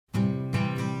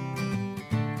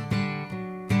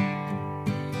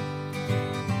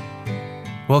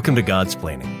Welcome to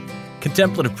Godsplaining,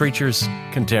 Contemplative Preachers,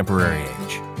 Contemporary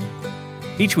Age.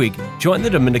 Each week, join the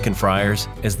Dominican friars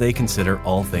as they consider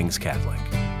all things Catholic.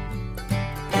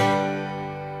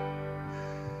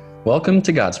 Welcome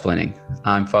to Godsplaining.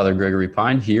 I'm Father Gregory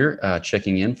Pine here,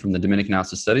 checking in from the Dominican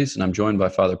House of Studies, and I'm joined by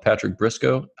Father Patrick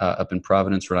Briscoe up in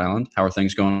Providence, Rhode Island. How are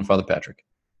things going, Father Patrick?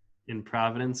 In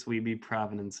Providence, we be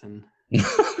Providencing.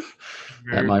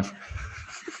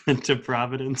 To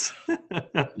Providence.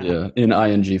 Yeah, in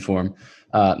ing form.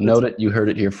 Note it, you heard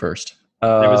it here first.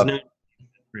 There was no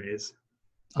phrase.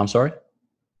 I'm sorry?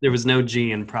 There was no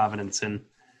G in Providencing.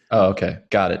 Oh, okay.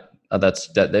 Got it.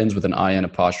 That ends with an IN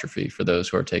apostrophe for those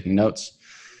who are taking notes.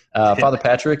 Father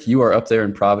Patrick, you are up there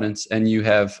in Providence, and you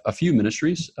have a few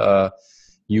ministries.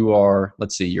 You are,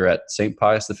 you're at St.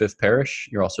 Pius V Parish.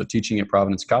 You're also teaching at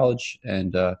Providence College,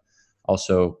 and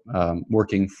also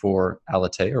working for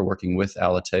Aleteia, or working with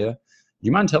Aleteia. Do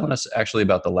you mind telling us actually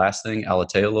about the last thing,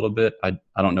 Aleteia, a little bit? I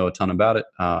don't know a ton about it.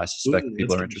 I suspect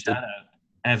people are interested.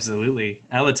 Absolutely.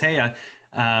 Aleteia,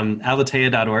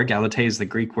 aleteia.org. Aleteia is the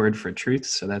Greek word for truth,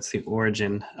 so that's the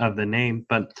origin of the name.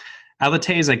 But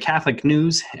Aleteia is a Catholic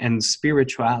news and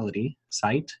spirituality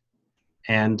site.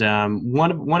 And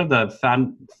one of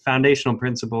the foundational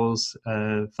principles,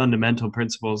 fundamental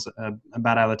principles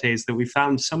about Aleteia is that we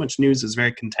found so much news is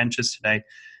very contentious today.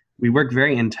 We work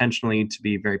very intentionally to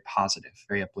be very positive,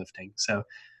 very uplifting. So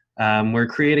we're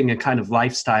creating a kind of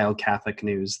lifestyle Catholic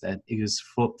news that is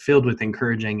filled with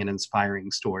encouraging and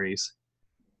inspiring stories.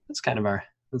 That's kind of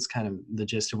the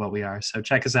gist of what we are. So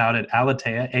check us out at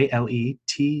Aleteia,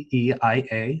 aleteia.org.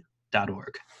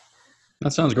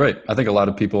 That sounds great. I think a lot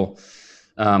of people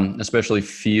especially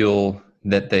feel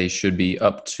that they should be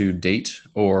up to date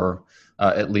or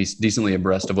at least decently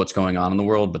abreast of what's going on in the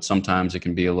world. But sometimes it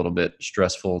can be a little bit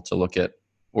stressful to look at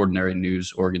ordinary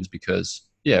news organs because,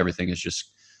 everything is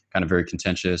just kind of very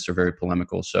contentious or very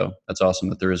polemical. So that's awesome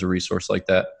that there is a resource like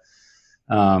that.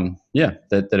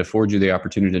 That affords you the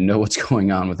opportunity to know what's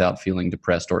going on without feeling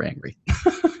depressed or angry.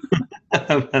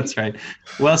 That's right.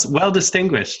 Well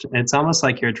distinguished. It's almost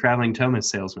like you're a traveling Thomas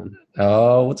salesman.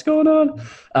 Oh, what's going on?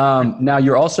 Now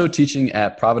you're also teaching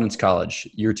at Providence College.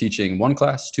 You're teaching one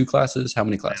class, two classes, how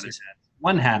many classes?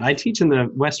 One hat. I teach in the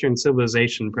Western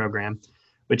Civilization program,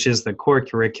 which is the core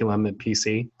curriculum at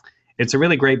PC. It's a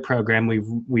really great program.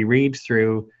 We read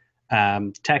through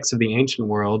texts of the ancient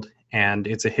world, and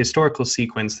it's a historical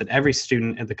sequence that every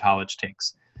student at the college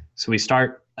takes. So we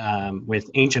start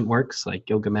with ancient works like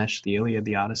Gilgamesh, the Iliad,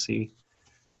 the Odyssey,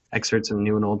 excerpts of the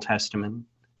New and Old Testament,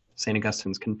 St.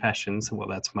 Augustine's Confessions. Well,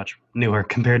 that's much newer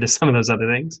compared to some of those other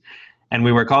things. And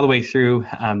we work all the way through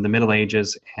the Middle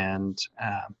Ages and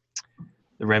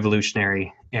the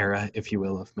revolutionary era, if you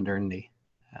will, of modernity.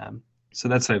 So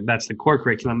that's the core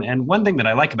curriculum. And one thing that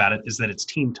I like about it is that it's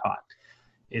team taught.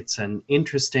 It's an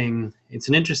interesting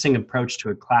approach to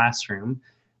a classroom,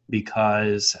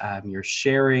 because you're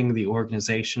sharing the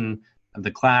organization of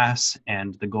the class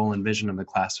and the goal and vision of the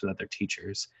class with other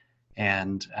teachers.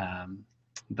 And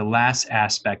the last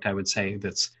aspect, I would say,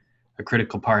 that's a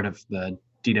critical part of the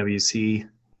DWC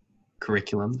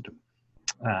curriculum,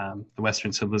 the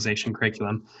Western Civilization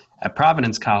curriculum at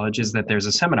Providence College, is that there's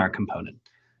a seminar component.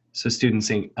 So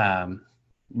students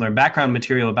learn background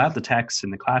material about the text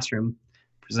in the classroom,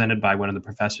 presented by one of the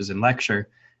professors in lecture,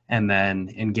 and then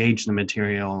engage the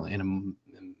material in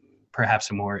perhaps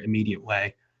a more immediate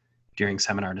way during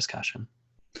seminar discussion.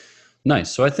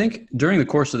 Nice. So I think during the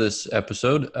course of this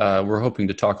episode, we're hoping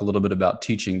to talk a little bit about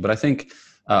teaching, but I think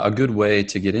a good way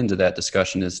to get into that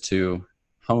discussion is to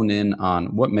hone in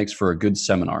on what makes for a good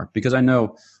seminar, because I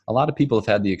know a lot of people have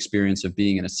had the experience of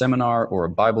being in a seminar or a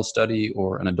Bible study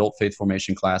or an adult faith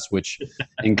formation class, which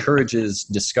encourages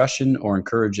discussion or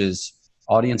encourages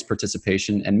audience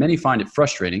participation, and many find it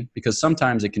frustrating because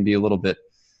sometimes it can be a little bit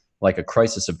like a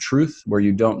crisis of truth, where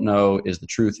you don't know, is the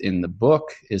truth in the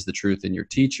book, is the truth in your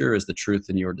teacher, is the truth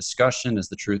in your discussion, is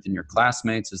the truth in your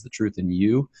classmates, is the truth in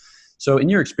you? So in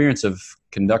your experience of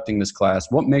conducting this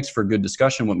class, what makes for a good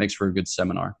discussion? What makes for a good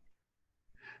seminar?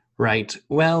 Right.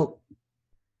 Well,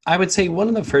 I would say one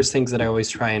of the first things that I always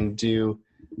try and do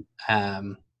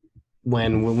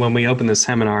when we open the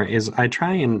seminar is I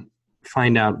try and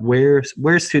find out where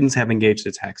students have engaged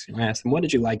the text. I ask them, what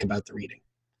did you like about the reading?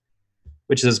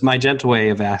 Which is my gentle way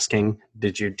of asking,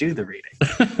 did you do the reading?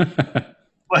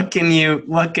 What can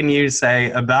you say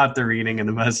about the reading in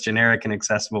the most generic and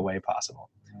accessible way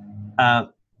possible?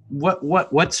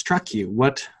 What struck you?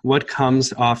 What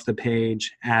comes off the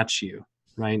page at you,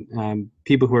 right?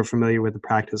 People who are familiar with the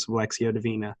practice of Lectio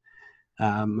Divina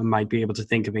might be able to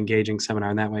think of engaging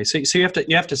seminar in that way. So you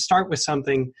have to start with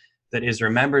something that is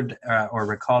remembered or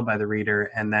recalled by the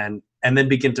reader, and then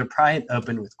begin to pry it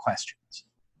open with questions.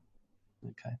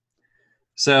 Okay.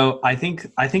 So I think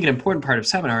an important part of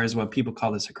seminar is what people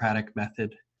call the Socratic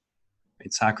method.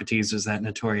 Right? Socrates was that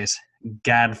notorious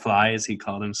gadfly, as he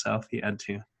called himself. He had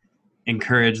to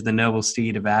encourage the noble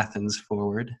steed of Athens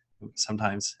forward.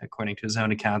 Sometimes, according to his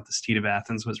own account, the steed of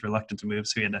Athens was reluctant to move,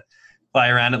 so he had to fly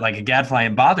around it like a gadfly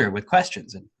and bother it with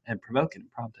questions and provoke it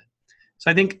and prompt it. So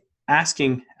I think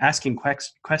asking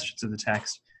questions of the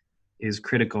text is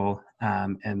critical,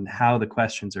 and how the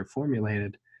questions are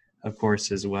formulated, of course,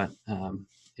 is what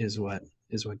gives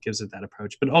it that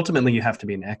approach. But ultimately, you have to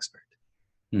be an expert.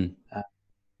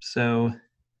 So,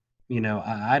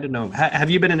 I don't know.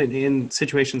 Have you been in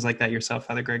situations like that yourself,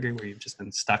 Father Gregory, where you've just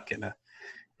been stuck in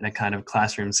a kind of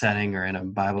classroom setting or in a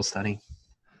Bible study?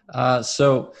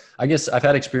 So I guess I've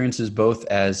had experiences both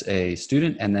as a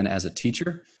student and then as a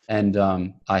teacher. And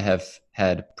I have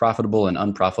had profitable and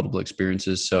unprofitable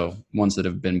experiences. So ones that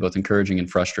have been both encouraging and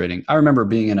frustrating. I remember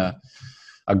being in a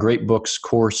Great Books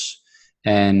course,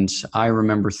 and I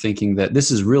remember thinking that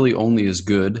this is really only as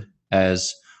good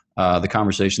as the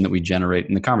conversation that we generate.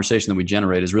 And the conversation that we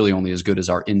generate is really only as good as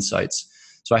our insights.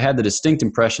 So I had the distinct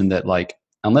impression that, like,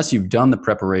 unless you've done the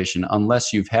preparation,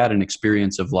 unless you've had an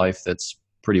experience of life that's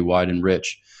pretty wide and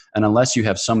rich, and unless you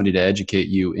have somebody to educate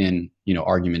you in,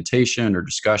 argumentation or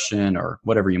discussion or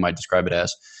whatever you might describe it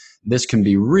as, this can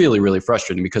be really, really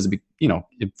frustrating because,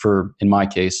 in my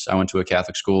case, I went to a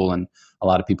Catholic school and a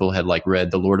lot of people had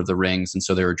read The Lord of the Rings. And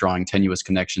so they were drawing tenuous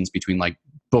connections between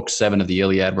book 7 of the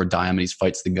Iliad where Diomedes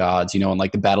fights the gods, and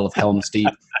the Battle of Helm's Deep.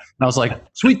 And I was like,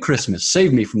 sweet Christmas,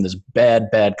 save me from this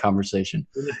bad conversation.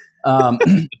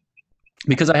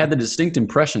 Because I had the distinct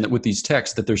impression that with these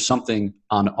texts that there's something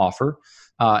on offer,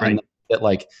 right. And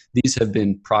that these have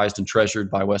been prized and treasured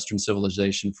by Western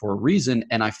civilization for a reason.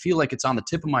 And I feel like it's on the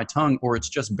tip of my tongue, or it's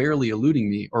just barely eluding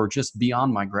me, or just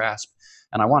beyond my grasp.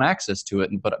 And I want access to it,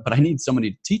 but I need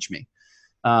somebody to teach me.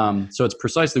 So it's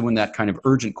precisely when that kind of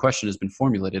urgent question has been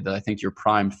formulated that I think you're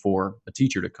primed for a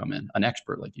teacher to come in, an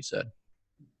expert, like you said.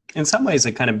 In some ways,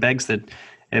 it kind of begs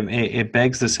it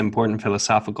begs this important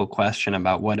philosophical question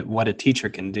about what a teacher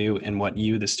can do and what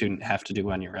you, the student, have to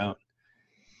do on your own.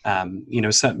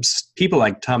 Some people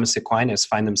like Thomas Aquinas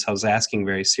find themselves asking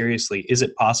very seriously, is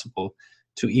it possible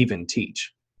to even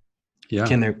teach? Yeah.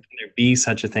 Can there be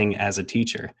such a thing as a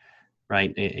teacher?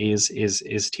 Right?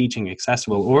 Is teaching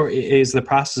accessible, or is the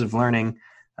process of learning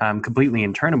completely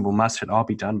internal? Must it all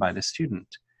be done by the student?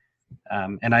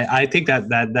 And I think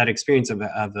that experience of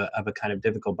a kind of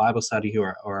difficult Bible study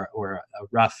or a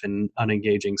rough and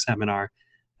unengaging seminar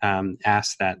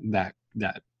asks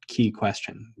that key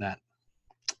question that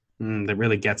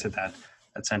really gets at that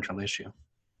central issue.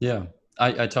 Yeah,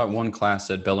 I taught one class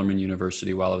at Bellarmine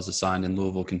University while I was assigned in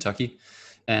Louisville, Kentucky,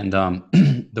 and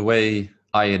the way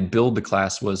I had billed the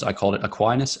class was I called it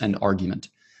Aquinas and Argument.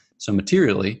 So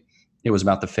materially, it was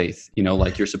about the faith,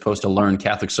 you're supposed to learn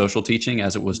Catholic social teaching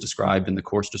as it was described in the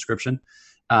course description.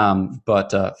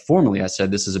 But formally, I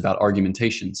said this is about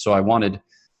argumentation. So I wanted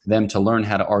them to learn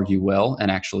how to argue well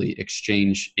and actually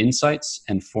exchange insights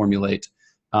and formulate,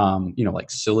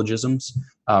 syllogisms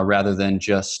rather than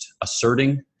just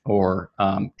asserting or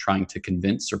trying to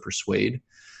convince or persuade.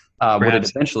 What it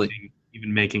eventually...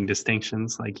 Even making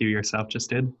distinctions like you yourself just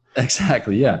did.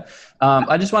 Exactly. Yeah. I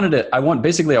wanted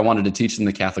to teach them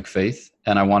the Catholic faith,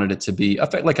 and I wanted it to be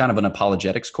like kind of an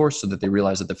apologetics course so that they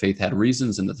realized that the faith had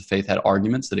reasons and that the faith had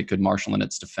arguments that it could marshal in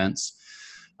its defense.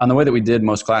 And the way that we did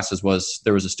most classes was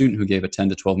there was a student who gave a 10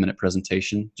 to 12 minute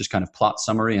presentation, just kind of plot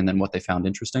summary and then what they found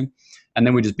interesting. And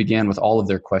then we just began with all of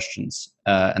their questions.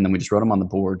 And then we just wrote them on the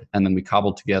board, and then we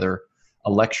cobbled together a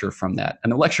lecture from that.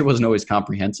 And the lecture wasn't always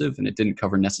comprehensive, and it didn't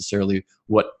cover necessarily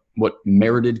what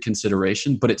merited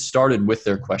consideration, but it started with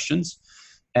their questions.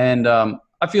 And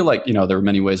I feel like, there were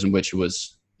many ways in which it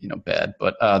was, bad,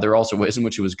 but there are also ways in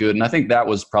which it was good. And I think that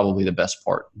was probably the best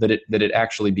part, that it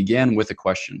actually began with a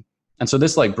question. And so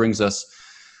this brings us,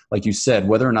 like you said,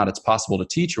 whether or not it's possible to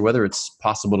teach or whether it's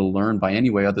possible to learn by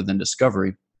any way other than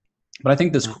discovery. But I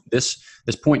think this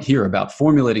point here about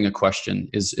formulating a question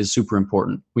is super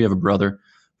important. We have a brother,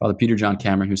 Father Peter John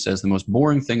Cameron, who says the most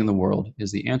boring thing in the world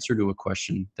is the answer to a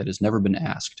question that has never been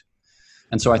asked.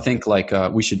 And so I think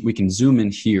we can zoom in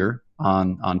here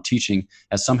on teaching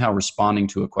as somehow responding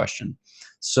to a question.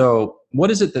 So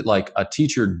what is it that a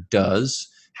teacher does?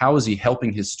 How is he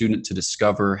helping his student to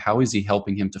discover? How is he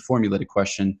helping him to formulate a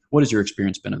question? What has your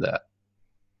experience been of that?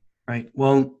 Right.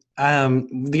 Well,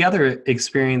 the other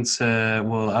experience,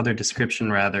 other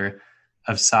description rather,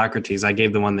 of Socrates, I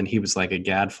gave the one that he was like a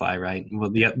gadfly, right?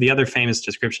 Well, the other famous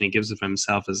description he gives of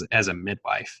himself is as a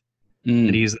midwife.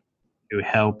 that he's who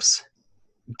helps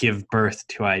give birth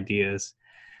to ideas.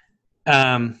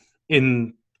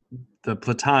 In the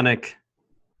Platonic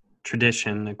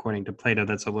tradition, according to Plato,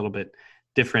 that's a little bit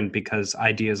different because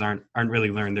ideas aren't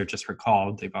really learned, they're just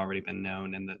recalled. They've already been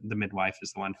known, and the midwife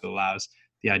is the one who allows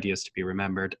the ideas to be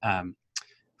remembered.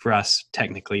 For us,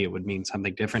 technically, it would mean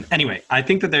something different. Anyway, I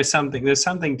think that there's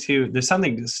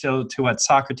something still to what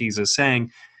Socrates is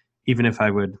saying, even if I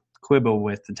would quibble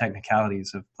with the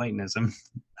technicalities of Platonism.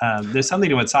 There's something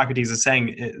to what Socrates is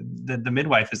saying, that the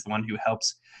midwife is the one who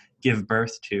helps give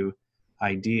birth to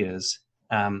ideas.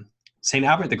 St.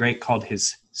 Albert the Great called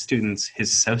his students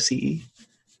his socii.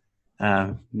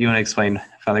 Do you want to explain,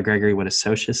 Father Gregory, what a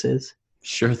socius is?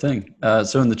 Sure thing.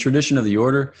 So in the tradition of the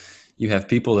order, you have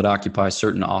people that occupy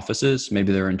certain offices.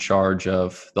 Maybe they're in charge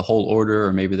of the whole order,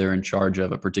 or maybe they're in charge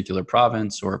of a particular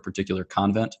province or a particular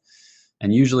convent.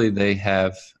 And usually they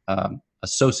have a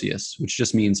socius, which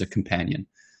just means a companion.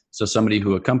 So somebody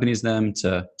who accompanies them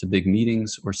to big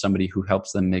meetings, or somebody who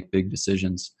helps them make big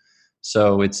decisions.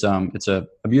 So it's a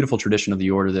beautiful tradition of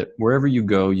the order that wherever you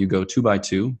go 2 by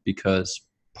 2, because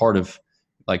part of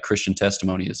like Christian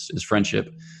testimony is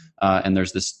friendship. And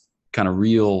there's this kind of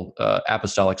real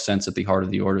apostolic sense at the heart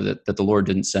of the order that the Lord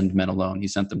didn't send men alone. He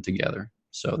sent them together.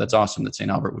 So that's awesome that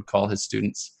St. Albert would call his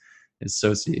students his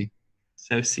socii.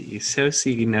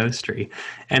 Socii nostri.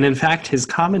 And in fact, his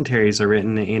commentaries are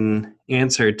written in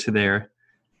answer to their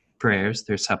prayers,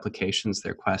 their supplications,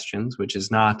 their questions, which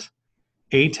is not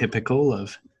atypical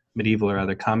of medieval or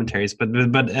other commentaries. But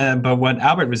what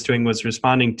Albert was doing was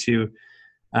responding to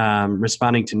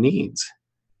needs.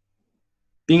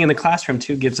 Being in the classroom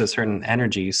too gives a certain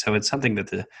energy, so it's something that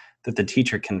the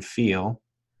teacher can feel,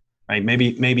 right?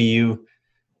 Maybe you've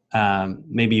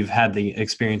had the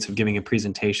experience of giving a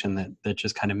presentation that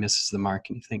just kind of misses the mark,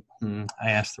 and you think, I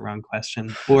asked the wrong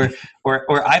question, or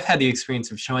I've had the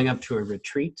experience of showing up to a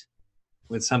retreat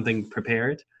with something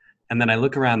prepared, and then I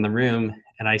look around the room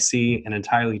and I see an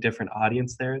entirely different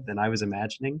audience there than I was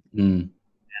imagining, and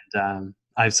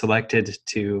I've selected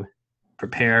to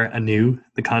prepare anew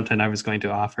the content I was going to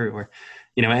offer, or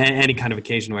any kind of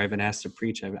occasion where I've been asked to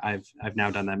preach. I've now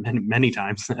done that many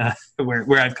times,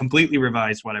 where I've completely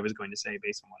revised what I was going to say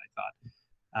based on what I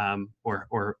thought,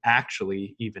 or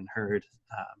actually even heard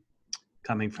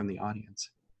coming from the audience.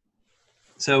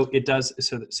 So it does.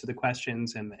 So the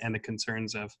questions and the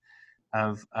concerns of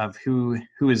who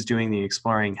is doing the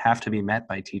exploring have to be met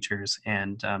by teachers,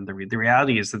 and the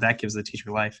reality is that gives the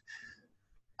teacher life.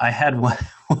 I had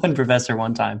one professor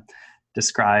one time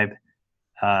describe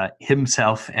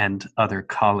himself and other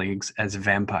colleagues as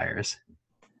vampires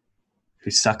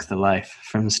who suck the life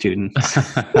from students.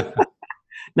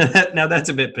 Now that's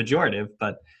a bit pejorative,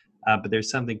 but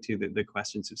there's something to the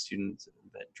questions of students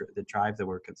that drive the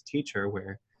work of the teacher,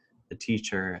 where the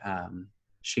teacher,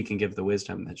 she can give the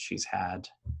wisdom that she's had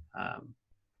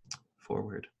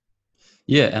forward.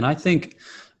 Yeah, and I think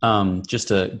just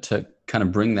to kind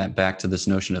of bring that back to this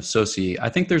notion of socii, I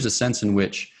think there's a sense in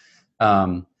which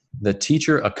the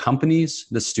teacher accompanies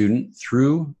the student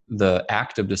through the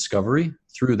act of discovery,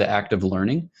 through the act of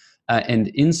learning, and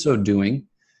in so doing,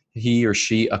 he or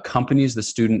she accompanies the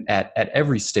student at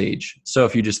every stage. So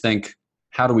if you just think,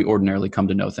 how do we ordinarily come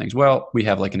to know things? Well, we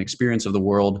have like an experience of the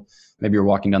world. Maybe you're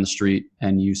walking down the street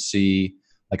and you see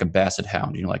like a basset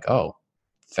hound, and you're like, oh,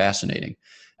 fascinating.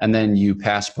 And then you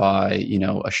pass by,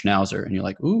 a schnauzer, and you're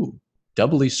like, ooh,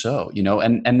 doubly so,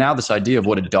 and now this idea of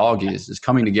what a dog is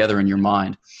coming together in your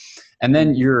mind. And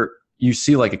then you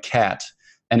see like a cat,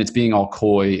 and it's being all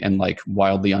coy and like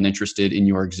wildly uninterested in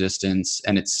your existence.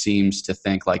 And it seems to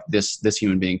think like this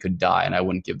human being could die and I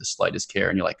wouldn't give the slightest care.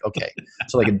 And you're like, okay,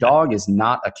 so like a dog is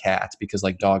not a cat, because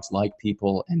like dogs like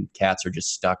people and cats are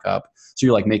just stuck up. So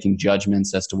you're like making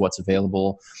judgments as to what's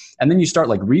available. And then you start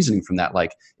like reasoning from that.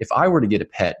 Like if I were to get a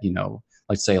pet,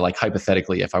 let's say like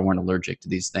hypothetically, if I weren't allergic to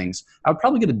these things, I would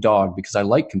probably get a dog because I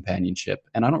like companionship,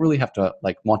 and I don't really have to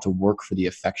like want to work for the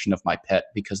affection of my pet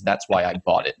because that's why I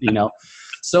bought it,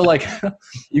 So like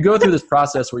you go through this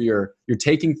process where you're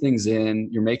taking things in,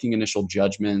 you're making initial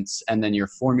judgments, and then you're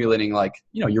formulating like,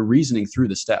 you're reasoning through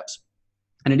the steps.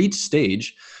 And at each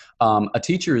stage, a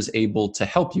teacher is able to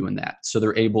help you in that. So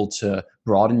they're able to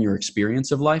broaden your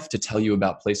experience of life, to tell you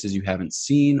about places you haven't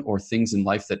seen or things in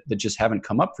life that just haven't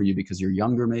come up for you because you're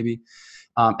younger maybe.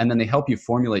 And then they help you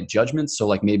formulate judgments. So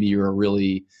like maybe you're a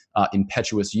really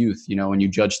impetuous youth, and you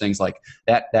judge things like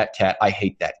that cat, I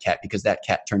hate that cat because that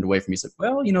cat turned away from me. It's like,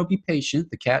 well, be patient.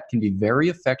 The cat can be very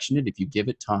affectionate if you give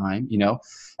it time,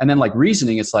 and then like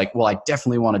reasoning, it's like, well, I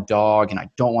definitely want a dog and I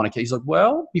don't want a cat. He's like,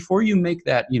 well, before you make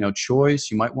that, choice,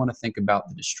 you might want to think about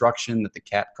the destruction that the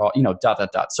cat caused, ...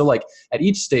 So like at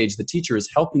each stage, the teacher is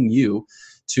helping you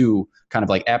to kind of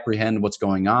like apprehend what's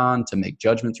going on, to make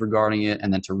judgments regarding it,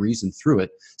 and then to reason through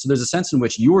it. So there's a sense in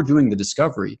which you're doing the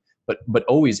discovery, but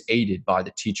always aided by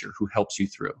the teacher who helps you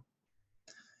through.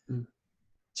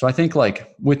 So I think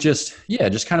like with just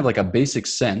kind of like a basic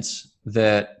sense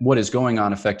that what is going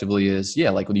on effectively is,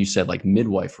 like what you said, like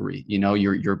midwifery,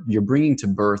 you're bringing to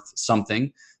birth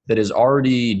something that is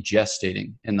already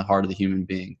gestating in the heart of the human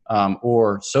being,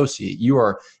 or sociate. You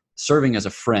are serving as a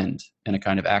friend in a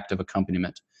kind of act of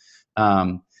accompaniment.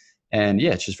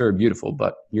 It's just very beautiful,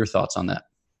 but your thoughts on that?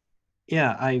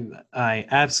 Yeah, I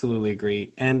absolutely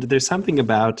agree. And there's something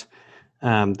about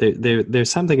there's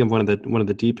something of one of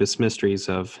the deepest mysteries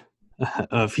of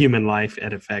human life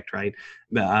at effect, right?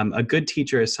 A good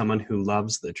teacher is someone who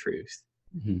loves the truth.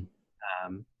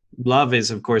 Mm-hmm. Love is,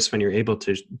 of course, when you're able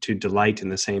to delight in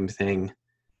the same thing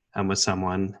with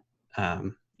someone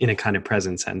in a kind of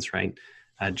present sense, right?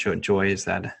 Joy is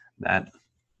that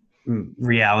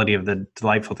reality of the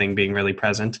delightful thing being really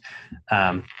present.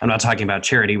 I'm not talking about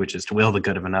charity, which is to will the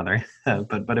good of another,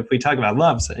 but if we talk about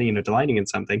love, delighting in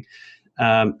something,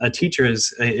 a teacher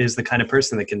is the kind of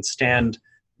person that can stand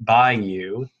by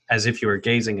you as if you were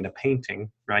gazing at a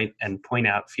painting, right, and point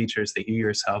out features that you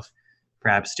yourself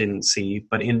perhaps didn't see,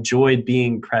 but enjoyed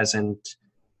being present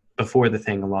before the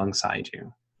thing alongside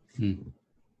you.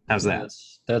 How's that?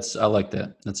 I like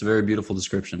that. That's a very beautiful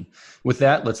description. With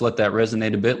that, let's let that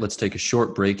resonate a bit. Let's take a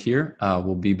short break here.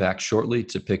 We'll be back shortly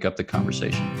to pick up the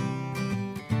conversation.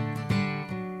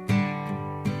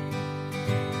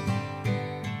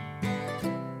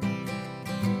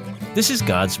 This is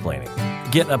Godsplaining.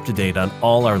 Get up to date on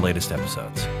all our latest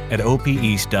episodes at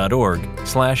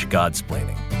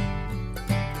opeast.org/Godsplaining.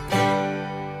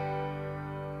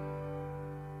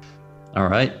 All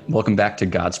right. Welcome back to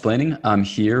Godsplaining. I'm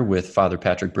here with Father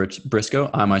Patrick Briscoe.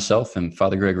 I myself am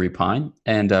Father Gregory Pine,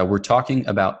 and we're talking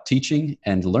about teaching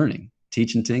and learning,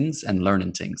 teaching things and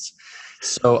learning things.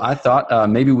 So I thought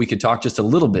maybe we could talk just a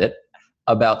little bit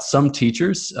about some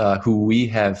teachers who we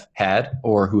have had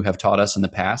or who have taught us in the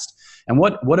past, and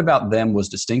what about them was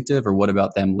distinctive, or what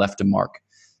about them left a mark.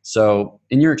 So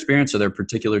in your experience, are there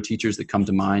particular teachers that come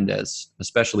to mind as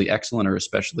especially excellent or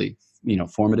especially,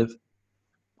 formative?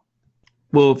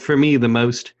 Well, for me, the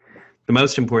most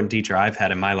important teacher I've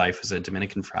had in my life was a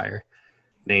Dominican friar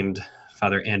named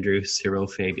Father Andrew Cyril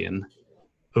Fabian,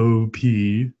 OP.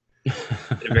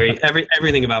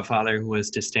 Everything about Father was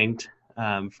distinct,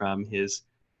 from his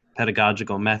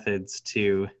pedagogical methods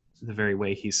to the very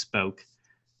way he spoke.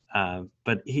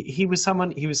 But he was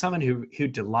someone who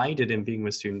delighted in being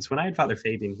with students. When I had Father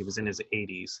Fabian, he was in his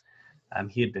 80s.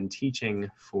 He had been teaching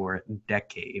for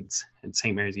decades at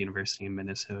St. Mary's University in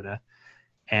Minnesota.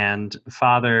 And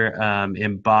Father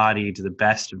embodied the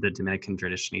best of the Dominican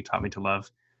tradition. He taught me to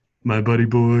love my buddy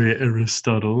boy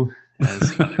Aristotle,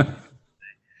 as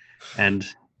and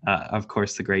of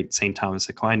course the great St. Thomas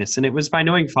Aquinas. And it was by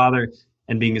knowing Father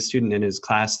and being a student in his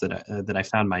class that I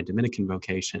found my Dominican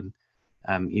vocation,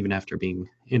 even after being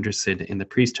interested in the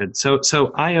priesthood.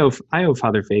 So I owe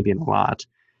Father Fabian a lot.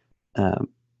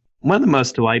 One of the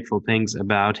most delightful things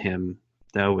about him,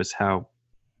 though, was how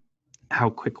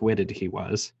quick-witted he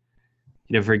was.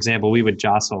 For example, we would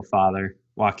jostle Father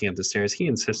walking up the stairs. He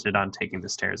insisted on taking the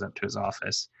stairs up to his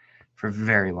office for a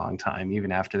very long time,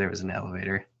 even after there was an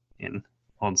elevator in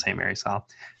Old St. Mary's Hall.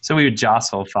 So we would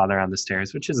jostle Father on the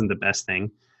stairs, which isn't the best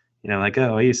thing.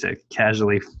 I used to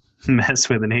casually mess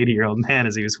with an 80-year-old man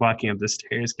as he was walking up the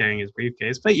stairs carrying his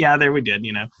briefcase. But yeah, there we did,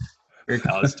 we were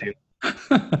college too.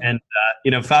 And,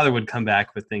 Father would come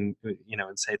back with things,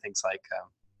 and say things like,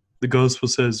 the gospel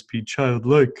says be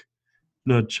childlike,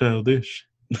 not childish.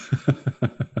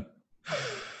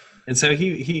 And so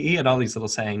he had all these little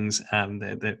sayings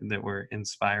that were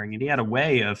inspiring, and he had a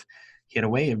way of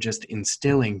just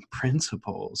instilling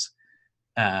principles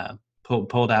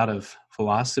pulled out of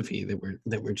philosophy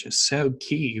that were just so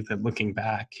key that looking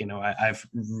back, I've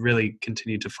really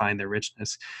continued to find their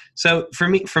richness. So for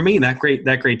me, that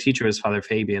great teacher was Father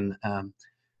Fabian.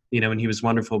 And he was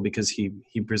wonderful because he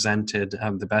presented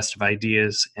the best of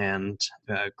ideas and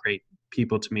great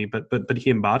people to me. But he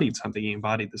embodied something. He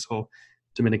embodied this whole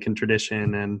Dominican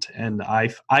tradition, and I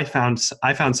found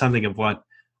something of what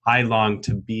I longed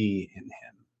to be in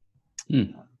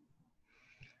him.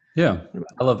 Yeah,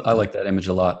 I like that image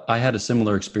a lot. I had a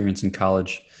similar experience in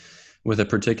college with a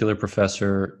particular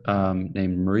professor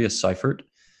named Maria Seifert.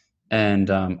 And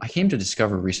I came to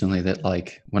discover recently that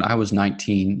like when I was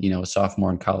 19, a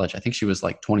sophomore in college, I think she was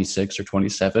like 26 or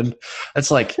 27. It's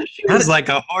like, She was like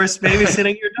a horse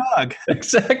babysitting your dog.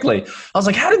 exactly. I was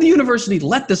like, how did the university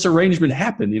let this arrangement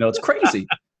happen? It's crazy.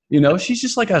 She's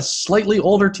just like a slightly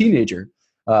older teenager.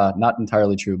 Not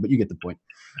entirely true, but you get the point.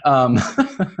 Um,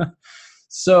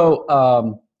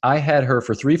 so I had her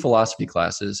for 3 philosophy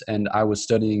classes, and I was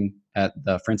studying at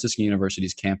the Franciscan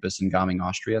University's campus in Gaming,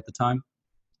 Austria at the time.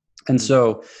 And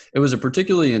so it was a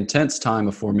particularly intense time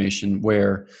of formation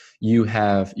where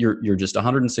you're just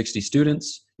 160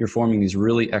 students. You're forming these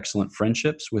really excellent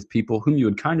friendships with people whom you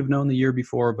had kind of known the year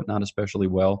before, but not especially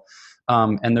well.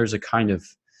 And there's a kind of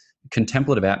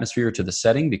contemplative atmosphere to the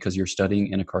setting because you're studying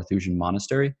in a Carthusian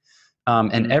monastery.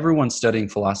 And everyone's studying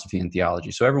philosophy and theology.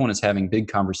 So everyone is having big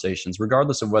conversations,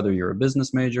 regardless of whether you're a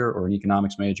business major or an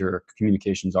economics major or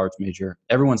communications arts major.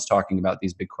 Everyone's talking about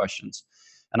these big questions.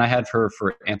 And I had her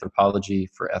for anthropology,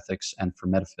 for ethics, and for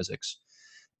metaphysics.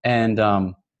 And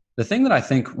the thing that I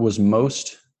think was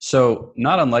so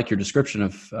not unlike your description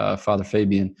of Father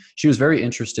Fabian, she was very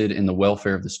interested in the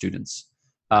welfare of the students.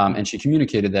 And she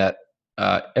communicated that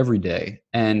every day.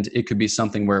 And it could be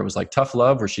something where it was like tough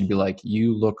love, where she'd be like,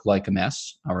 you look like a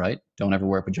mess. All right. Don't ever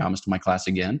wear pajamas to my class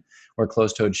again. Or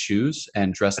closed-toed shoes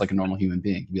and dress like a normal human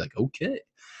being. You'd be like, okay.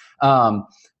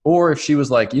 Or if she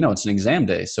was like, it's an exam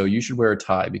day, so you should wear a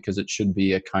tie because it should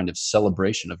be a kind of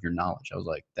celebration of your knowledge. I was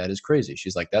like, that is crazy.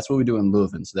 She's like, that's what we do in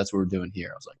Leuven, so that's what we're doing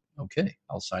here. I was like, okay,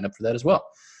 I'll sign up for that as well.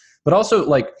 But also,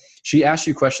 like, she asked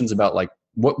you questions about like,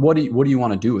 what do you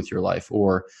want to do with your life?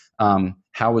 Or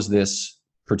how is this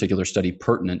particular study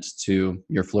pertinent to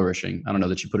your flourishing? I don't know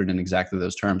that she put it in exactly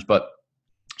those terms, but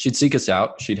she'd seek us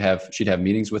out. She'd have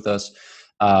meetings with us.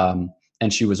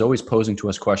 And she was always posing to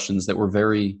us questions that were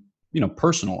very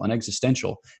personal and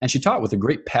existential. And she taught with a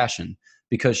great passion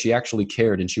because she actually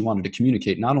cared and she wanted to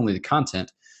communicate not only the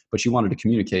content, but she wanted to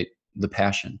communicate the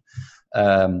passion.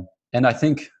 And I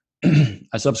think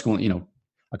I subsequently,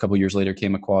 a couple of years later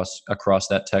came across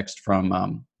that text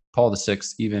from Paul VI,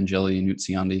 Evangelii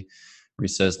Nuntiandi, where he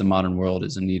says the modern world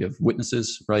is in need of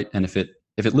witnesses, right? And if it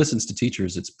listens to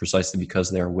teachers, it's precisely because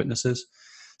they are witnesses.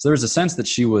 So there's a sense that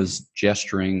she was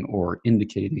gesturing or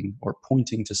indicating or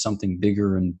pointing to something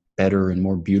bigger and better and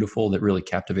more beautiful that really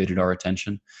captivated our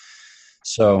attention.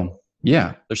 So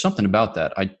yeah, there's something about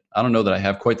that. I don't know that I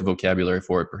have quite the vocabulary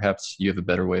for it. Perhaps you have a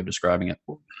better way of describing it.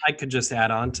 I could just add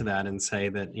on to that and say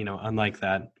that, unlike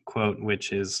that quote,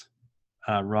 which is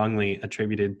wrongly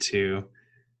attributed to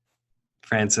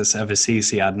Francis of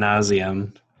Assisi ad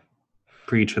nauseam,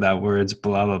 preach without words,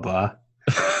 blah, blah, blah.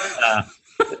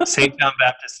 St. John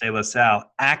Baptist de La Salle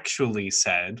actually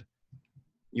said,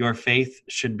 your faith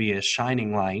should be a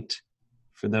shining light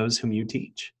for those whom you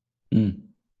teach. It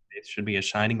should be a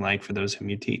shining light for those whom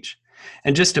you teach.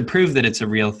 And just to prove that it's a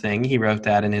real thing, he wrote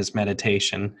that in his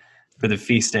meditation for the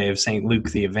feast day of St.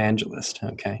 Luke the Evangelist.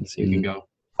 Okay, so you can go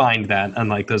find that,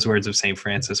 unlike those words of St.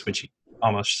 Francis, which he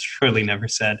almost surely never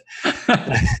said.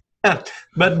 But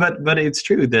it's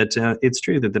true that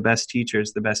the best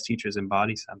teachers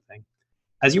embody something.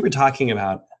 As you were talking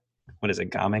about, what is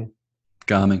it, Gaming?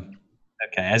 Gaming.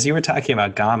 Okay, as you were talking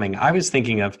about Gaming, I was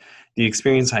thinking of the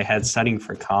experience I had studying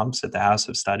for comps at the House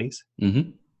of Studies,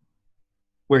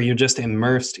 where you're just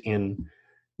immersed in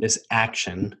this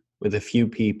action with a few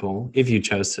people, if you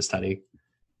chose to study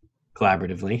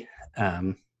collaboratively,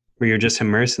 where you're just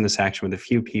immersed in this action with a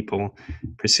few people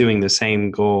pursuing the same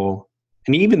goal.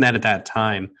 And even that at that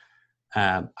time,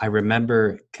 I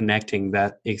remember connecting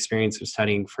that experience of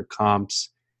studying for comps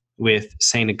with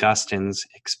St. Augustine's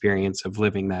experience of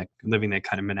living that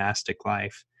kind of monastic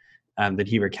life that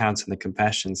he recounts in the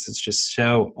Confessions. It's just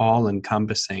so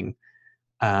all-encompassing.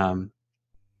 The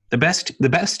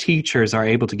best teachers are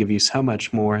able to give you so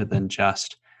much more than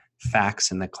just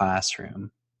facts in the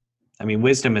classroom. I mean,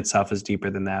 wisdom itself is deeper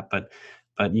than that, but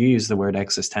you use the word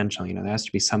existential. There has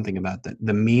to be something about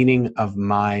the meaning of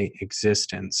my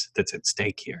existence that's at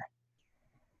stake here.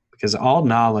 Because all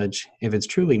knowledge, if it's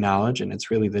truly knowledge and it's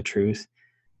really the truth,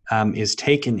 is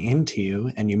taken into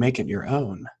you and you make it your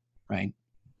own, right?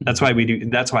 That's why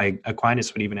that's why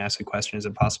Aquinas would even ask the question, is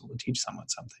it possible to teach someone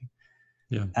something?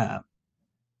 Yeah.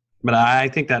 But I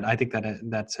think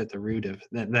that's at the root of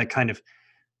that kind of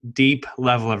deep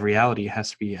level of reality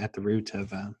has to be at the root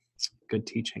of good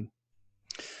teaching.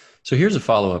 So here's a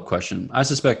follow-up question. I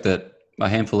suspect that a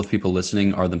handful of people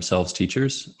listening are themselves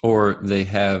teachers, or they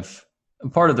have a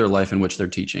part of their life in which they're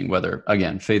teaching, whether,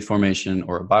 again, faith formation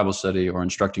or a Bible study or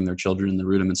instructing their children in the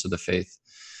rudiments of the faith.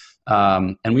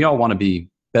 And we all want to be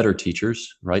better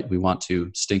teachers, right? We want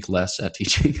to stink less at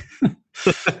teaching.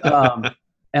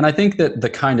 And I think that the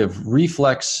kind of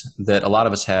reflex that a lot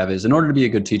of us have is, in order to be a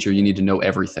good teacher, you need to know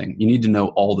everything. You need to know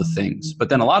all the things. But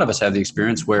then a lot of us have the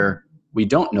experience where we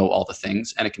don't know all the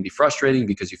things, and it can be frustrating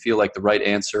because you feel like the right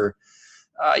answer,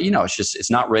 it's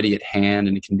not ready at hand,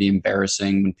 and it can be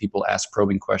embarrassing when people ask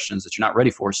probing questions that you're not ready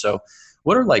for. So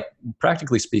what are, like,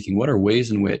 practically speaking, what are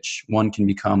ways in which one can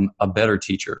become a better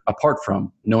teacher apart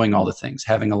from knowing all the things,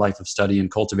 having a life of study and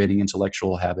cultivating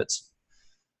intellectual habits?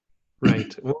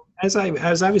 Right. Well, as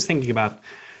I was thinking about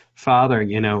Father,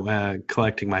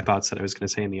 collecting my thoughts that I was going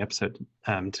to say in the episode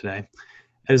today,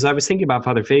 as I was thinking about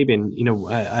Father Fabian,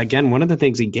 again, one of the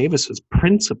things he gave us was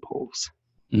principles,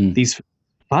 these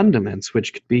fundaments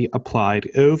which could be applied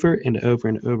over and over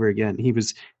and over again. He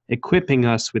was equipping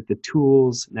us with the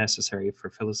tools necessary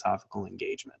for philosophical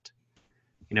engagement.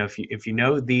 If you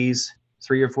know these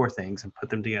 3 or 4 things and put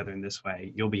them together in this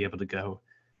way, you'll be able to go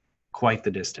quite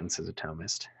the distance as a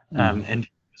Thomist. And he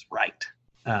was right.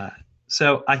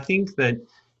 So I think that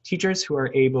teachers who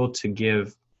are able to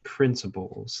give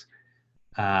principles,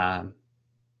 not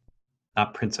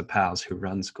principals who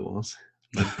run schools,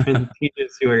 but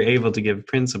teachers who are able to give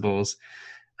principles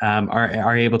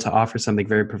are able to offer something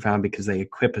very profound because they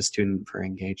equip a student for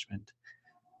engagement.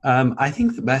 I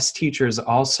think the best teachers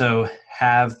also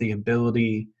have the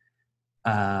ability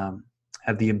to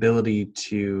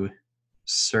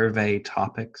survey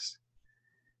topics.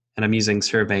 And I'm using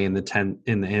survey in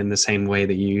the same way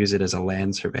that you use it as a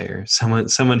land surveyor.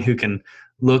 Someone who can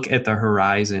look at the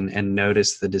horizon and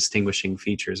notice the distinguishing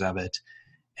features of it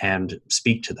and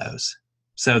speak to those.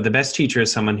 So the best teacher is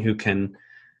someone who can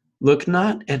look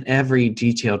not at every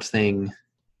detailed thing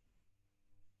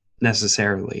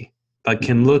necessarily, but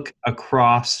can look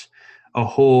across a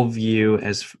whole view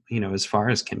as far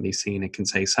as can be seen. It can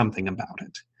say something about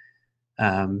it.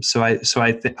 So I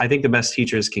think the best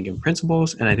teachers can give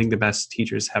principles, and I think the best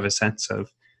teachers have a sense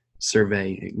of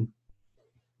surveying.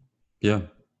 Yeah.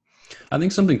 I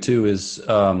think something too is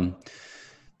that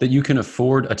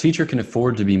a teacher can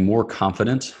afford to be more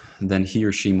confident than he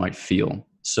or she might feel.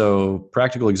 So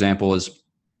practical example is,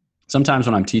 sometimes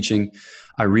when I'm teaching,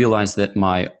 I realize that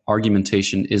my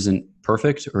argumentation isn't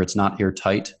perfect, or it's not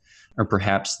airtight, or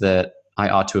perhaps that I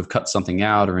ought to have cut something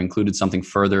out or included something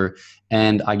further.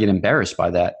 And I get embarrassed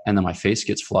by that. And then my face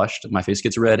gets flushed, my face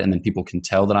gets red, and then people can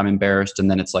tell that I'm embarrassed.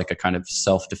 And then it's like a kind of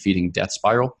self-defeating death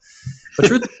spiral. But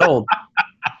truth be told,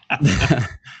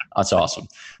 that's awesome.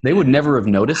 They would never have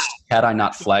noticed had I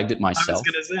not flagged it myself.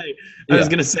 I was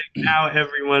going to say, now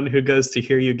everyone who goes to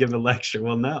hear you give a lecture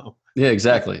will know. Yeah,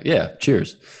 exactly. Yeah.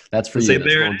 Cheers. That's for you. Say,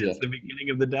 there it is, the beginning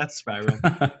of the death spiral.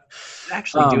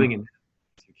 Actually doing it.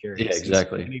 Yeah,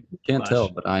 exactly. Can't tell,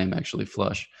 but I am actually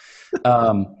flush.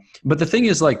 But the thing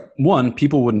is, like, 1,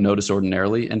 people wouldn't notice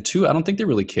ordinarily, and 2, I don't think they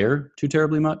really care too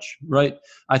terribly much, right?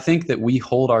 I think that we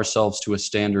hold ourselves to a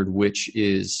standard which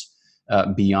is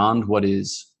beyond what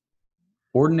is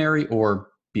ordinary or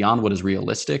beyond what is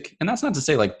realistic. And that's not to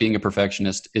say like being a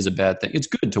perfectionist is a bad thing. It's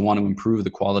good to want to improve the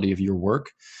quality of your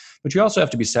work, but you also have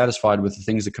to be satisfied with the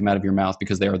things that come out of your mouth,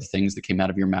 because they are the things that came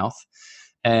out of your mouth.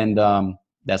 And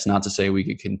that's not to say we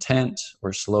get content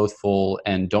or slothful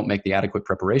and don't make the adequate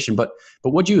preparation, but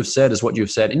what you have said is what you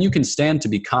have said, and you can stand to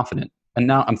be confident. And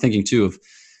now I'm thinking too of,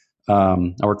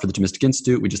 I work for the Thomistic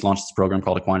Institute. We just launched this program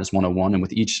called Aquinas 101, and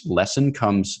with each lesson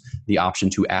comes the option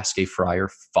to ask a friar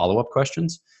follow-up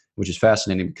questions, which is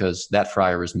fascinating because that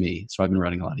friar is me. So I've been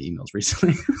writing a lot of emails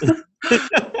recently.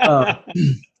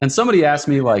 And somebody asked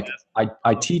me, like,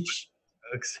 I teach.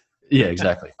 Yeah,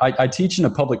 exactly. I teach in a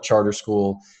public charter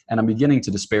school, and I'm beginning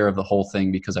to despair of the whole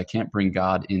thing because I can't bring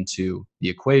God into the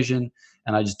equation.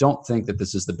 And I just don't think that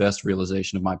this is the best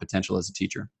realization of my potential as a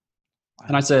teacher.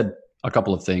 And I said a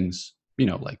couple of things,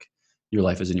 like, your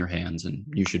life is in your hands and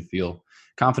you should feel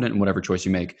confident in whatever choice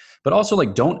you make. But also,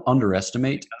 like, don't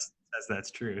underestimate.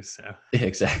 That's true. So yeah,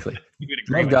 exactly.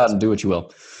 Love God and do what you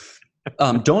will.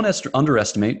 Don't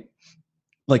underestimate,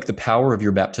 like, the power of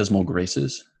your baptismal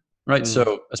graces. Right.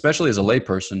 So especially as a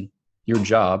layperson, your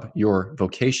job, your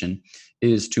vocation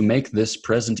is to make this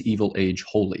present evil age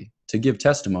holy, to give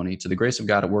testimony to the grace of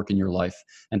God at work in your life,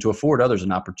 and to afford others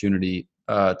an opportunity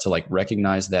to, like,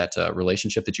 recognize that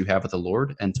relationship that you have with the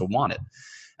Lord and to want it.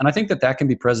 And I think that can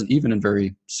be present even in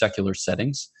very secular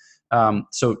settings.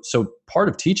 So part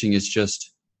of teaching is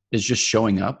just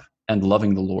showing up and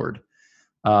loving the Lord.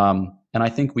 And I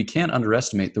think we can't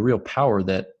underestimate the real power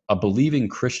that a believing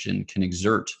Christian can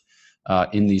exert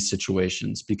in these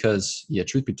situations, because,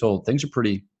 truth be told, things are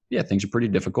pretty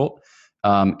difficult.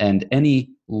 And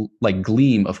any, like,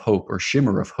 gleam of hope or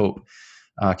shimmer of hope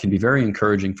can be very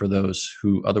encouraging for those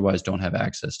who otherwise don't have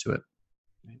access to it.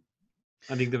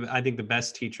 I think the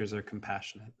best teachers are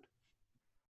compassionate,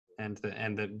 and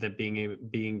the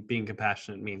being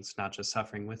compassionate means not just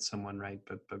suffering with someone, right,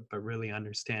 but really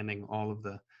understanding all of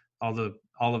the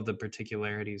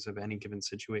particularities of any given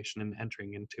situation and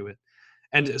entering into it.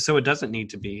 And so it doesn't need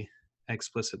to be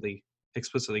explicitly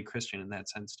Christian in that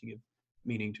sense to give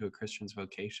meaning to a Christian's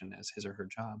vocation as his or her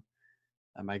job.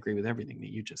 I agree with everything that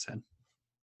you just said.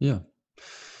 Yeah.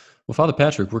 Well, Father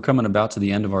Patrick, we're coming about to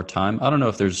the end of our time. I don't know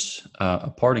if there's a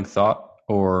parting thought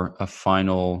or a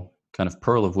final kind of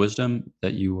pearl of wisdom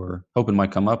that you were hoping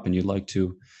might come up and you'd like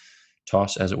to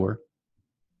toss, as it were.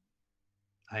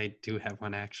 I do have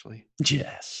one, actually.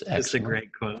 Yes. Excellent. It's a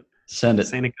great quote. Send it.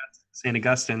 Saint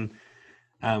Augustine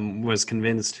was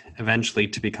convinced eventually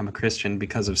to become a Christian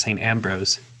because of Saint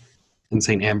Ambrose, and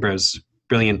Saint Ambrose's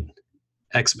brilliant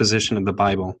exposition of the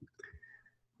Bible.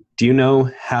 Do you know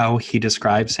how he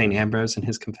describes Saint Ambrose in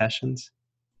his Confessions?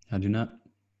 I do not.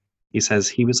 He says,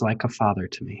 he was like a father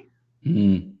to me.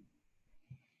 He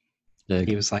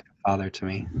was like a father to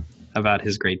me, about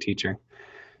his great teacher.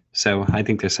 So I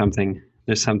think there's something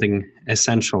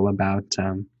essential about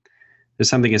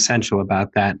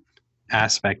that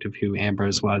aspect of who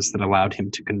Ambrose was that allowed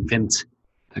him to convince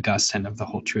Augustine of the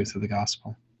whole truth of the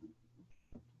gospel.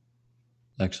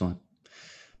 Excellent.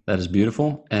 That is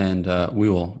beautiful. And we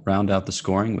will round out the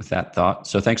scoring with that thought.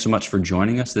 So thanks so much for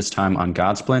joining us this time on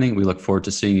God's Planning. We look forward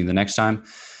to seeing you the next time.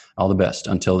 All the best.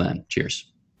 Until then,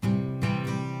 cheers.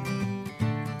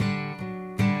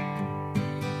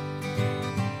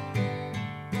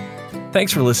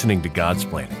 Thanks for listening to God's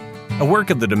Planning, a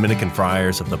work of the Dominican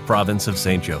Friars of the Province of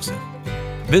St. Joseph.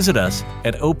 Visit us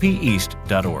at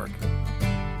opeast.org.